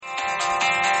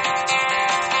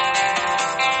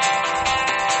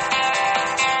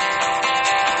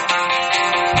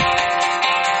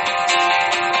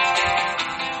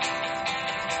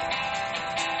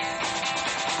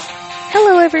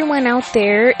everyone out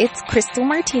there. It's Crystal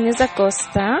Martinez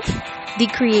Acosta, the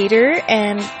creator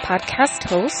and podcast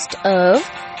host of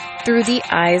Through the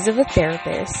Eyes of a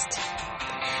Therapist.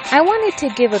 I wanted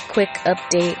to give a quick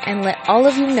update and let all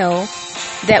of you know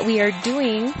that we are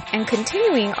doing and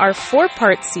continuing our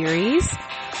 4-part series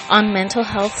on mental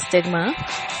health stigma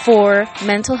for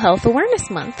Mental Health Awareness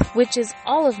Month, which is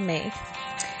all of May.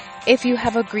 If you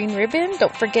have a green ribbon,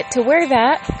 don't forget to wear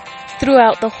that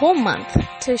throughout the whole month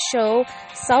to show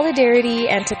solidarity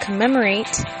and to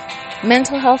commemorate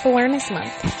Mental Health Awareness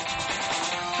Month.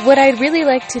 What I'd really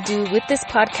like to do with this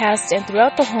podcast and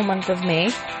throughout the whole month of May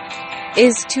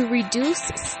is to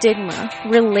reduce stigma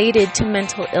related to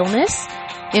mental illness,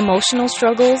 emotional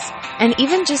struggles, and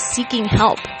even just seeking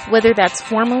help, whether that's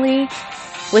formally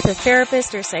with a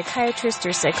therapist or psychiatrist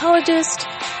or psychologist,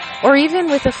 or even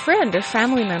with a friend or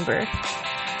family member.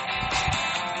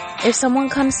 If someone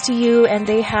comes to you and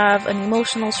they have an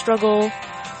emotional struggle,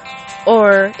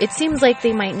 or it seems like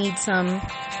they might need some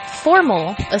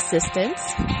formal assistance,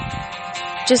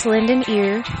 just lend an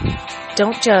ear,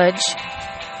 don't judge,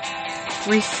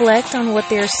 reflect on what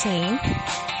they're saying,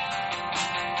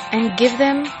 and give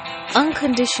them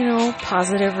unconditional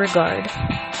positive regard.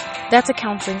 That's a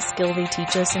counseling skill they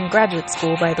teach us in graduate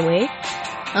school, by the way.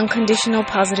 Unconditional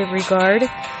positive regard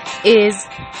is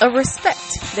a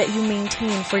respect that you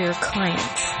maintain for your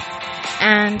clients.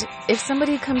 And if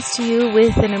somebody comes to you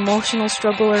with an emotional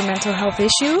struggle or mental health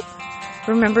issue,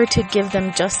 remember to give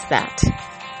them just that,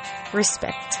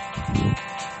 respect.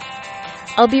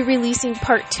 I'll be releasing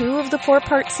part 2 of the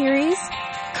 4-part series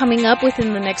coming up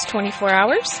within the next 24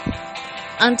 hours.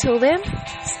 Until then,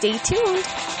 stay tuned.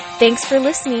 Thanks for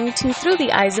listening to Through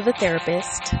the Eyes of a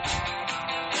Therapist.